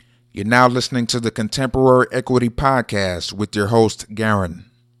You're now listening to the Contemporary Equity Podcast with your host,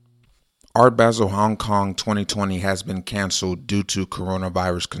 Garen. Art Basel Hong Kong 2020 has been canceled due to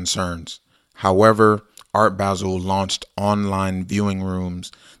coronavirus concerns. However, Art Basel launched online viewing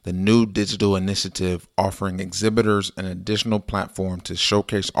rooms, the new digital initiative offering exhibitors an additional platform to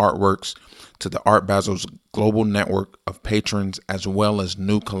showcase artworks to the Art Basel's global network of patrons as well as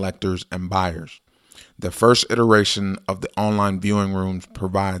new collectors and buyers. The first iteration of the online viewing rooms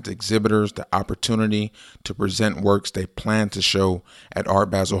provides exhibitors the opportunity to present works they plan to show at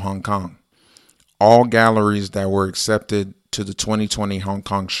Art Basel Hong Kong. All galleries that were accepted to the 2020 Hong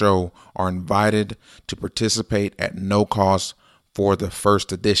Kong show are invited to participate at no cost for the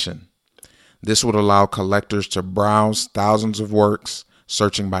first edition. This would allow collectors to browse thousands of works,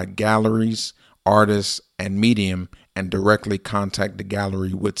 searching by galleries, artists, and medium, and directly contact the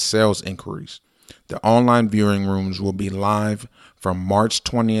gallery with sales inquiries. The online viewing rooms will be live from March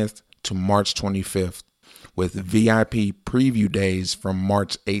 20th to March 25th, with VIP preview days from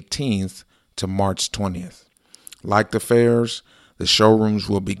March 18th to March 20th. Like the fairs, the showrooms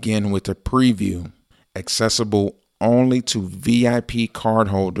will begin with a preview, accessible only to VIP card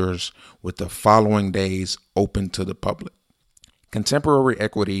holders, with the following days open to the public. Contemporary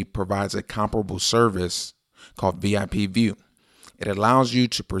Equity provides a comparable service called VIP View. It allows you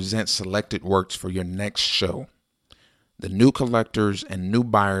to present selected works for your next show. The new collectors and new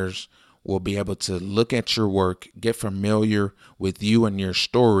buyers will be able to look at your work, get familiar with you and your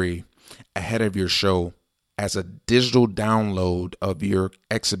story ahead of your show as a digital download of your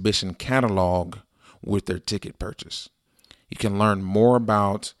exhibition catalog with their ticket purchase. You can learn more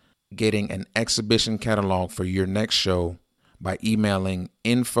about getting an exhibition catalog for your next show by emailing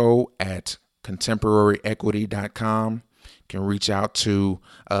info@contemporaryequity.com. You can reach out to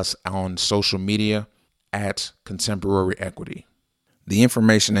us on social media at Contemporary Equity. The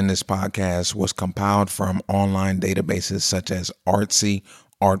information in this podcast was compiled from online databases such as Artsy,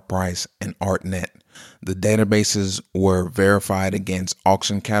 ArtPrice, and ArtNet. The databases were verified against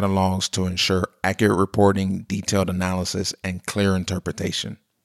auction catalogs to ensure accurate reporting, detailed analysis, and clear interpretation.